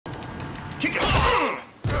Kick it!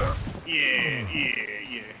 Yeah.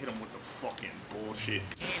 Hit him with the fucking bullshit.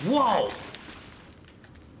 Whoa!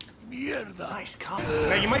 Mierda. Nice cop.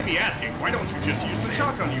 Now you might be asking, why don't you just use the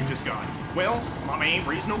shotgun you just got? Well, mama ain't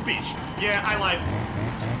raised no bitch. Yeah, I lied.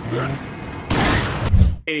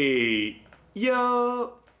 Hey,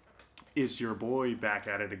 yo. It's your boy back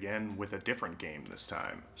at it again with a different game this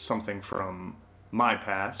time. Something from my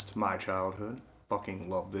past, my childhood. Fucking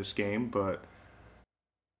love this game, but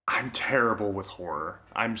I'm terrible with horror.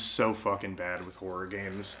 I'm so fucking bad with horror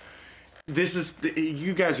games.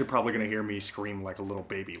 You guys are probably gonna hear me scream like a little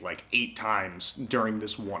baby like 8 times during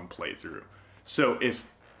this one playthrough. So if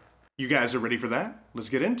you guys are ready for that, let's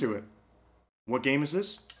get into it. What game is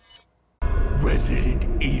this?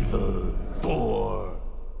 Resident Evil 4.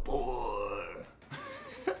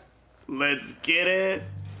 Let's get it.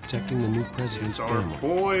 Protecting the new president's It's our family.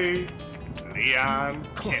 boy, Leon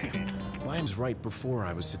Kennedy. Mine's right before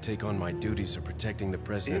I was to take on my duties of protecting the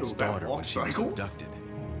president's Ew, that daughter when she was cycle? abducted.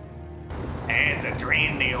 And to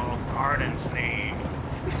drain the old garden snake.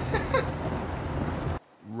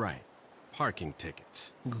 Right. Parking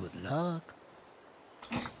tickets. Good luck.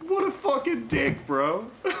 What a fucking dick,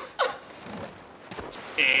 bro.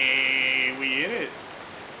 Hey, we in it.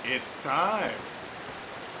 It's time.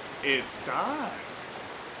 It's time.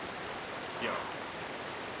 Yo.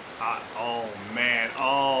 Oh, man.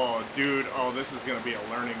 Oh, dude. Oh, this is going to be a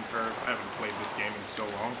learning curve. I haven't played this game in so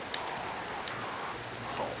long.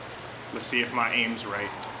 Oh. Let's see if my aim's right.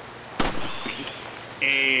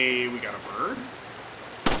 Hey, we got a bird.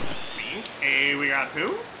 Hey, we got 2.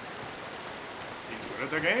 He's good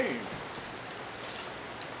at the game.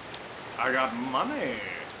 I got money.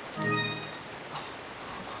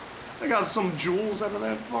 I got some jewels out of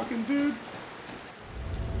that fucking dude.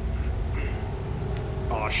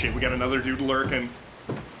 Oh shit, we got another dude lurking.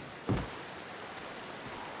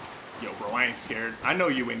 Yo, bro, I ain't scared. I know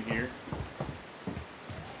you in here.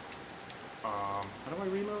 How do I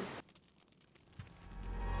reload?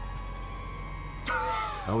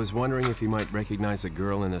 I was wondering if you might recognize a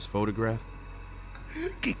girl in this photograph.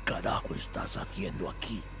 ¿Qué carajo estás haciendo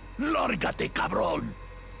aquí? Lárgate, cabrón.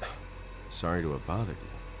 Sorry to have bothered you.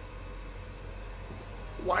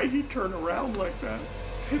 Why'd he turn around like that?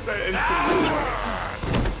 Hit that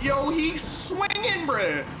instant. Yo, he's swinging,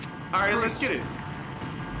 bruh. Alright, let's get it.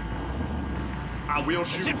 I will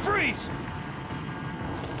shoot. Sit freeze.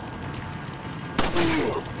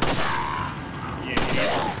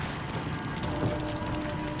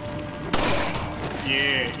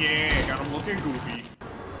 Yeah, got him looking goofy.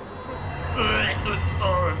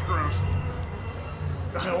 Oh, that's gross.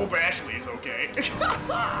 I hope Ashley's okay. Big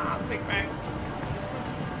Max.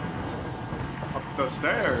 Up the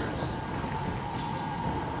stairs.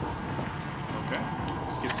 Okay,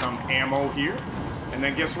 let's get some ammo here. And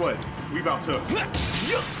then guess what? We about to...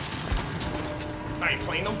 I ain't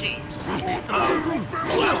playing no games.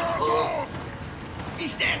 He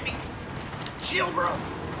stabbed me. Shield, bro.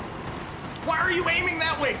 Why are you aiming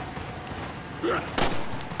that way?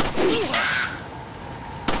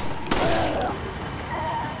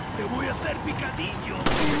 Te voy a hacer picadillo.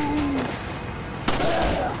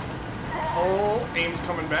 Oh, aim's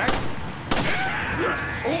coming back.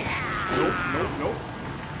 Oh, nope.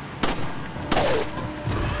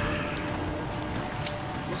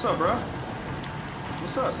 What's up, bro?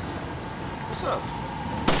 What's up?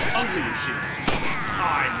 Ugly as shit.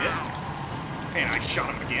 Oh, I missed. And I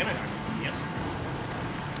shot him again and I missed.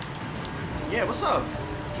 Yeah, what's up?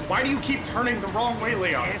 Why do you keep turning the wrong way,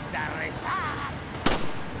 Leon?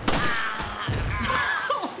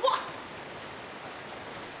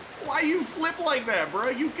 Why you flip like that, bro?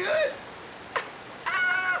 You good?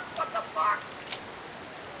 What the fuck?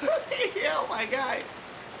 Yo, my guy.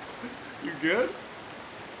 You good?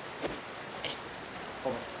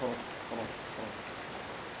 Hold on.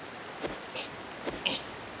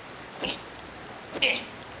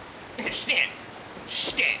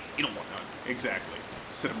 Stand. You don't want none. Exactly.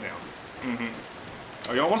 Sit him down.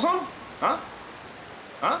 Oh, y'all want some? Huh?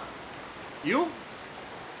 You?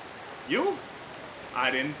 I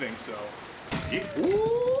didn't think so. Yeah.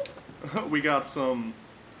 Ooh. We got some,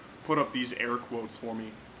 put up these air quotes for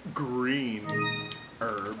me, green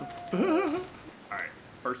herb. Alright,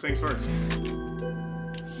 first things first.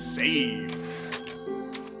 Save.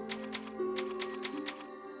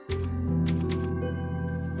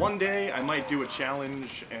 One day, I might do a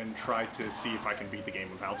challenge and try to see if I can beat the game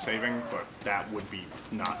without saving, but that would be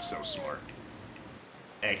not so smart.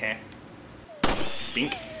 Okay.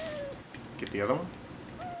 Bink. Get the other one.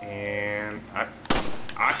 And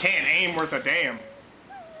I can't aim worth a damn.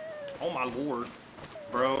 Oh my lord.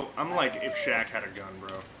 Bro, I'm like if Shaq had a gun,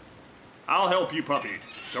 bro. I'll help you, puppy.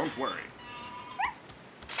 Don't worry.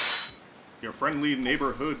 Your friendly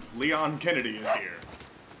neighborhood Leon Kennedy is here.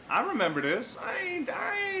 I remember this. I ain't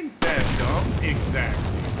that dumb.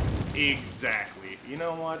 Exactly. You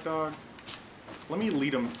know what, dog? Let me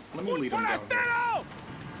lead him down here. Oh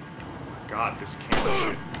my God, this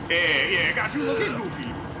camera shit. Yeah, got you looking goofy.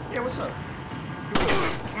 Yeah, what's up?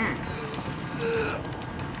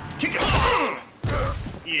 Kick it.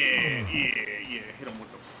 Yeah. Hit him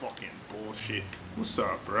with the fucking bullshit. What's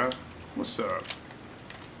up, bruh? What's up?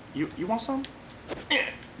 You want some? Yeah.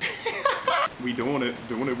 We doing it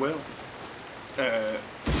well.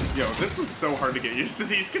 Yo, this is so hard to get used to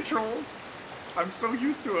these controls. I'm so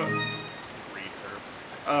used to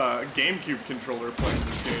a GameCube controller playing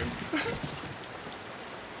this game.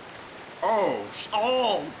 Oh,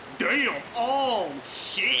 damn, oh,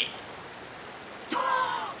 shit.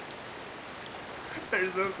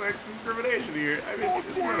 There's no sex discrimination here. I mean,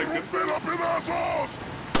 it's not a good thing.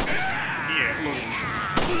 Yeah, look.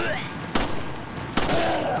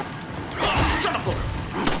 Shut up, fucker.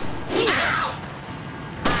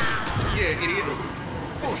 Yeah, idiot.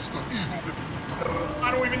 I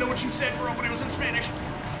don't even know what you said, bro, but it was in Spanish.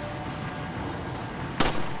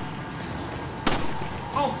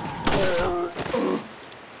 Oh.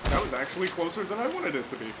 That was actually closer than I wanted it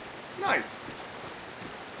to be. Nice.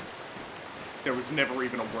 There was never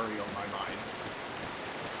even a worry on my mind.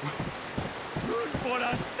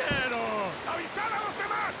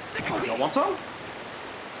 Y'all want some?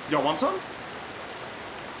 Y'all want some?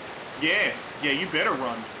 Yeah, you better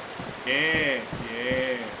run. Yeah.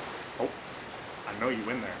 Oh, I know you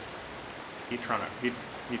in there. He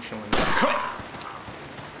chilling. Cut!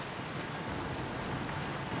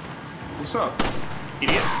 What's up,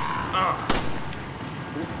 idiot?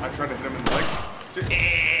 Ooh, I tried to hit him in the leg.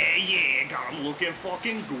 Yeah, got him looking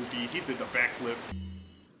fucking goofy. He did the backflip.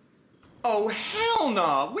 Oh, hell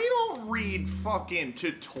nah. We don't read fucking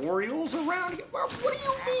tutorials around here. What do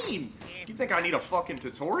you mean? You think I need a fucking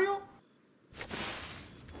tutorial?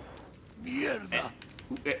 Mierda.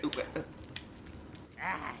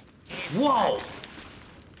 Whoa!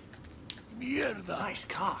 Mierda. Nice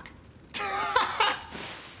cock.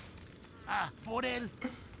 Por él.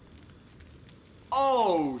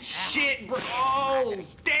 Oh, shit, bro. Oh,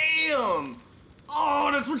 damn.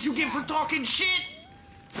 Oh, that's what you get for talking shit.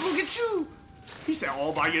 Look at you. He said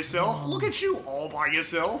all by yourself. Look at you, all by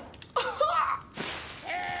yourself.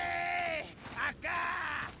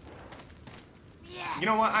 You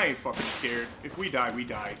know what? I ain't fucking scared. If we die, we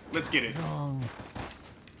die. Let's get it.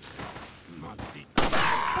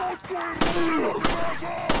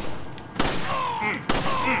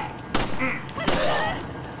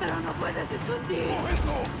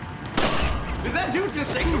 Did that dude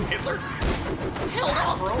just say no Hitler? Hell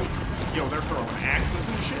no, bro. Yo, they're throwing axes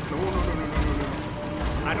and shit. No.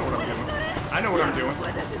 I know what I'm doing.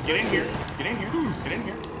 Get in here.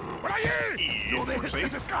 No dejes que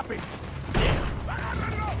se escape.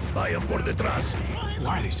 Vayan por detrás. Who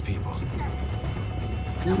are these people?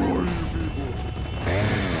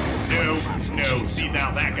 No. See,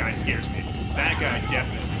 now that guy scares me. That guy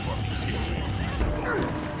definitely fucking scares me.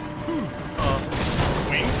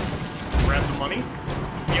 Swing. Grab the money.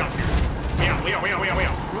 Be out here.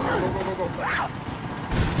 Go.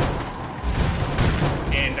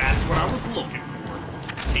 And that's what I was looking for.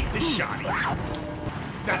 Take the shotty.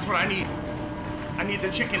 That's what I need. I need the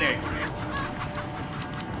chicken egg.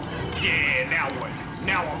 Yeah, now what?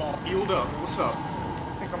 Now I'm all healed up. What's up? I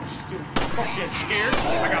think I'm still fucking scared.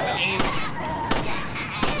 I got the aim.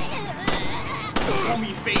 Call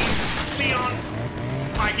me phase, Leon.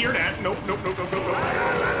 I hear that. Nope.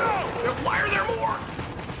 Why are there more?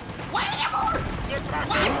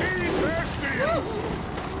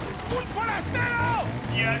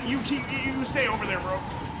 Yeah, you stay over there, bro.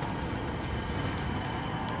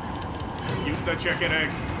 Use the chicken egg.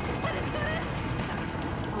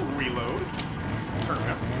 Reload. Turn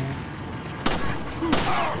around.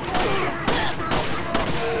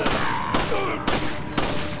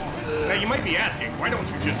 Now you might be asking, why don't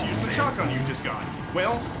you just use the shotgun you just got?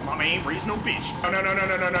 Well, mama ain't raised no bitch. No.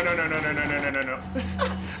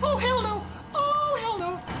 Oh hell no.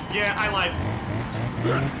 Yeah, I lied.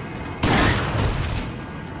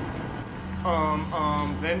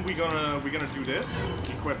 Then we gonna do this.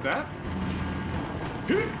 Equip that.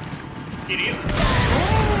 Idiots.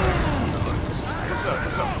 What's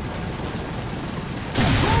up?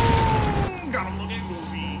 Got him looking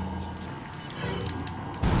goofy.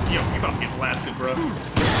 Yo, you about to get blasted, bro.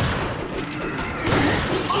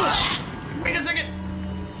 Wait a second.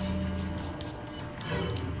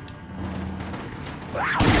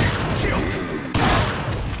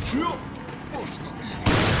 Chill.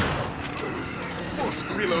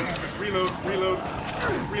 Reload, reload, reload,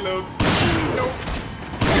 reload. Nope.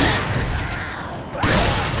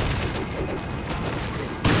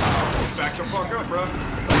 Back the fuck up, bro.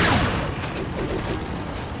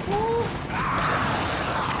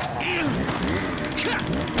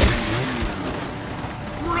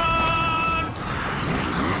 Run!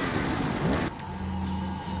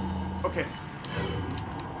 Okay.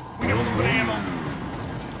 We got a little bit of ammo.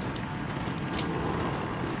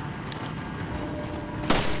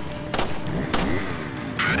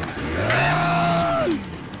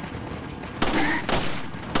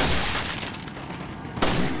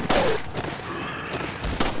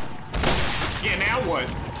 Yeah, now what?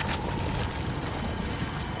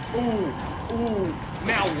 Ooh, ooh,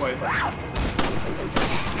 now what?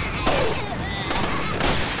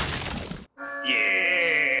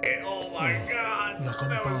 Yeah! Oh my god!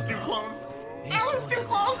 That was too close! That was too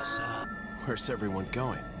close! Where's everyone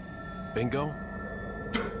going? Bingo?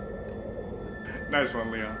 Nice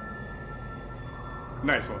one, Leon.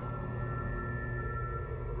 Nice one.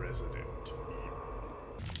 Resident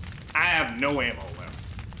Evil. I have no ammo left.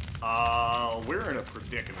 We're in a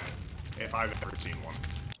predicament, if I've ever seen one.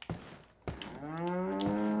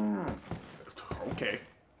 Okay.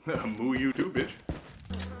 Moo you too, bitch.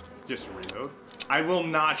 Just reload. I will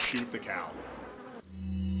not shoot the cow.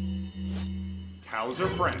 Cows are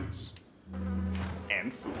friends.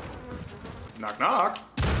 And food. Knock knock.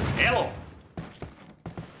 Hello.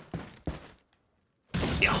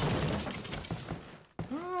 Yeah.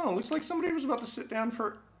 Oh, looks like somebody was about to sit down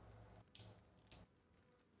for...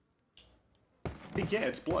 Yeah,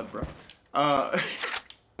 it's blood, bro. I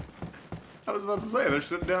was about to say they're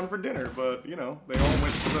sitting down for dinner, but you know they all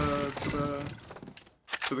went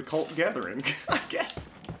to the cult gathering. I guess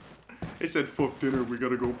they said, "Fuck dinner, we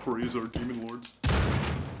gotta go praise our demon lords."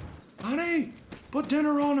 Honey, put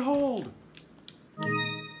dinner on hold.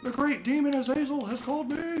 The great demon Azazel has called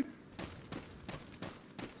me. Is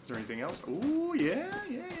there anything else? Ooh, yeah.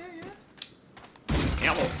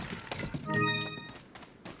 Hello.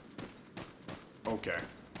 Okay.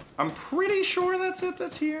 I'm pretty sure that's it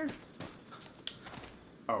that's here.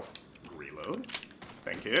 Oh, reload.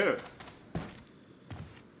 Thank you.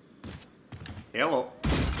 Hello.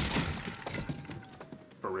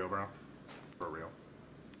 For real, bro. For real.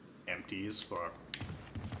 Empty as fuck.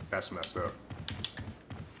 That's messed up.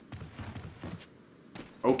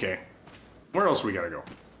 Okay. Where else we gotta go?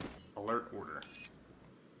 Alert order.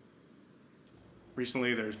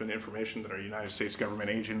 Recently, there's been information that our United States government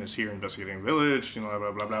agent is here investigating the village. You know,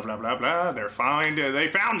 blah, blah, blah, blah, blah, blah. They're fine. They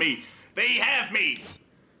found me. They have me.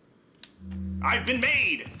 I've been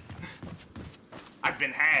made. I've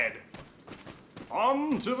been had.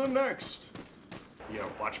 On to the next.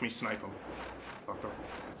 Yo, watch me snipe him.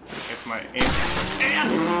 If my aim... Damn!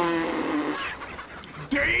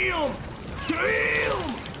 Damn!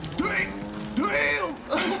 Damn! Damn!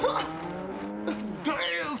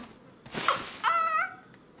 Damn!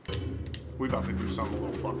 We about to do something a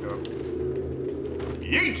little fucked up.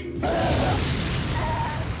 Yeet!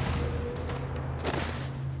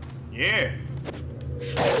 Yeah!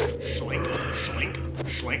 Slink, slink,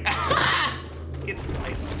 slink. Get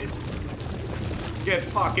sliced, bitch. Get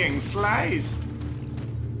fucking sliced!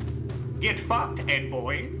 Get fucked, head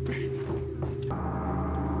boy.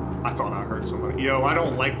 I thought I heard somebody. Yo, I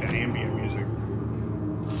don't like the ambient music.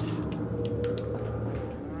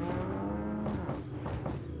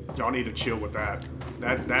 Y'all need to chill with that.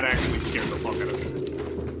 That actually scared the fuck out of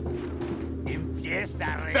me.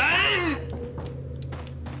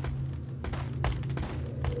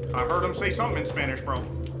 I heard him say something in Spanish, bro.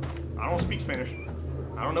 I don't speak Spanish.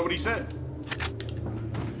 I don't know what he said.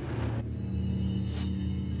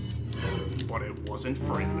 But it wasn't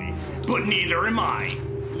friendly. But neither am I.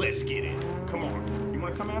 Let's get it. Come on. You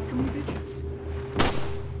wanna come after me, bitch?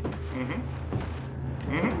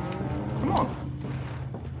 Come on.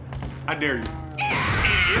 I dare you.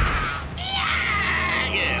 Idiot.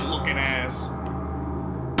 Yeah, looking ass.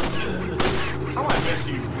 How I miss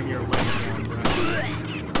you when you're legs on, bro.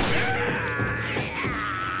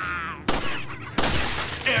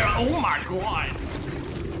 Oh my god.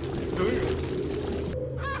 Dude.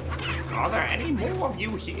 Are there any more of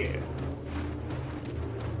you here?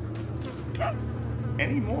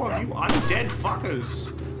 Any more of you undead fuckers?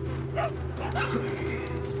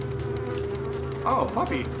 Oh,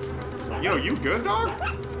 puppy. Yo, you good, dog?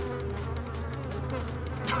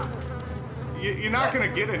 You're not gonna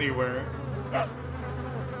get anywhere.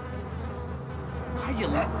 Why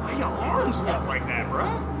your arms look like that,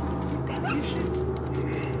 bruh?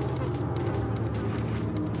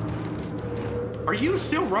 Are you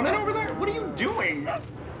still running over there? What are you doing?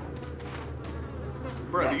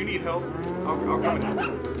 Bro, do you need help? I'll come in here.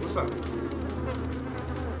 What's up?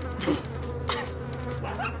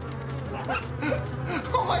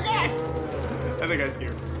 Oh my god! I think I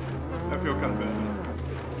scared him. I feel kind of bad.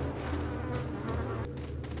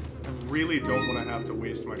 I really don't want to have to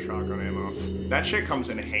waste my shotgun ammo. That shit comes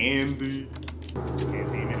in handy.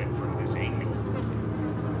 Can't aim it from this angle.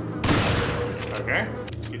 Okay,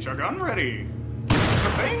 get your gun ready. The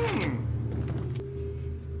thing.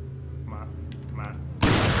 Come on, come on.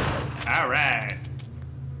 All right.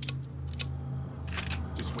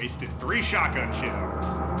 Just wasted 3 shotgun shells.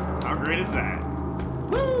 How great is that?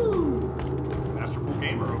 Woo! Masterful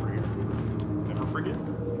gamer over here. Never forget.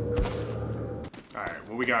 All right,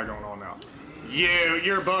 what we got going on now?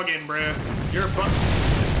 You're bugging, bruh. You're bugging.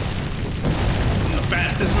 The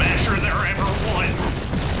fastest masher there ever was.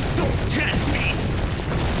 Don't test me.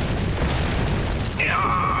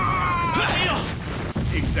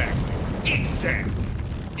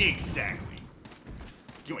 Exactly.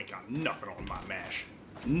 You ain't got nothing on my mash.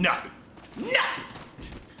 Nothing.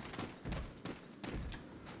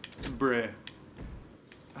 Bruh.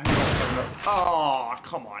 I don't have enough. Oh,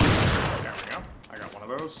 come on. There we go. I got one of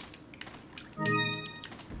those.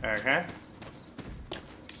 Okay.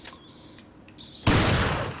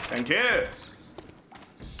 Thank you.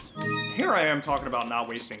 Here I am talking about not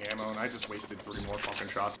wasting ammo, and I just wasted 3 more fucking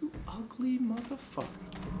shots. You ugly motherfucker.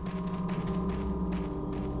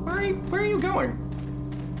 Where are you going?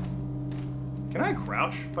 Can I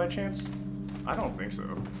crouch by chance? I don't think so.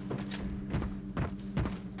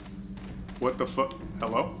 What the fuck?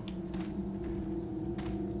 Hello?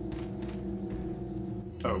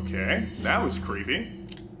 Okay, that was creepy.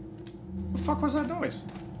 What the fuck was that noise?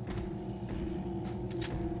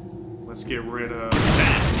 Let's get rid of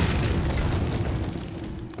that.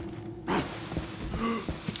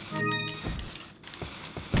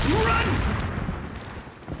 Run!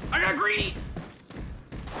 I got greedy!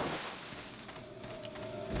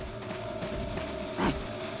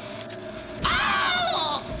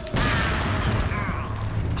 Oh!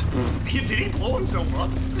 Did he blow himself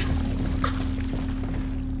up?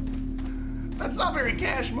 That's not very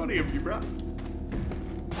cash money of you, bro.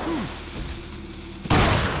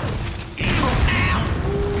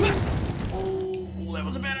 Oh, that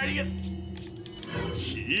was a bad idea.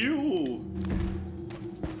 Heal.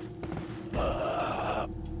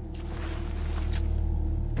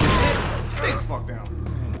 Stay the fuck down.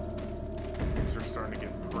 Things are starting to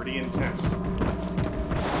get pretty intense.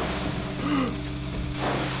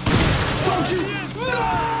 Don't you? No!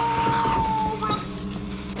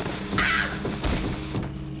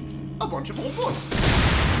 A bunch of old books.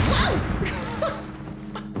 Wow!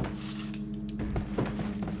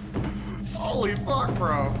 Holy fuck,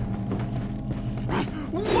 bro.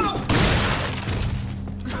 Whoa!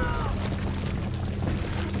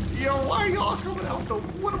 Yo, why are y'all coming out the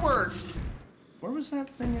woodwork? Where was that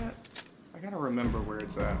thing at? I gotta remember where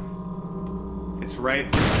it's at. It's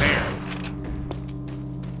right there.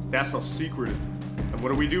 That's a secret. And what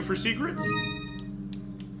do we do for secrets?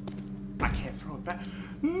 I can't throw it back.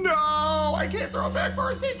 No! I can't throw it back for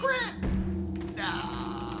a secret!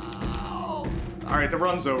 No! Alright, the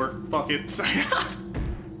run's over. Fuck it.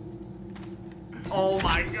 Oh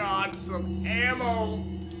my god, some ammo!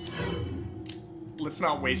 Let's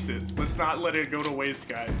not waste it. Let's not let it go to waste,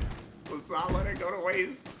 guys. Let's not let it go to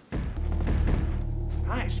waste.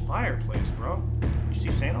 Nice fireplace, bro. You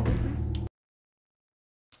see Santa over there?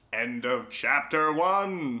 End of chapter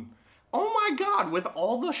 1. Oh my god, with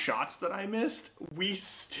all the shots that I missed, we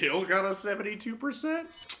still got a 72%?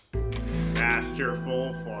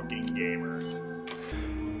 Masterful fucking gamer.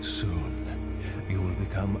 Soon, you'll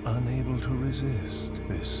become unable to resist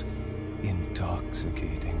this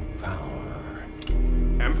intoxicating power.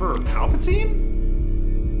 Emperor Palpatine?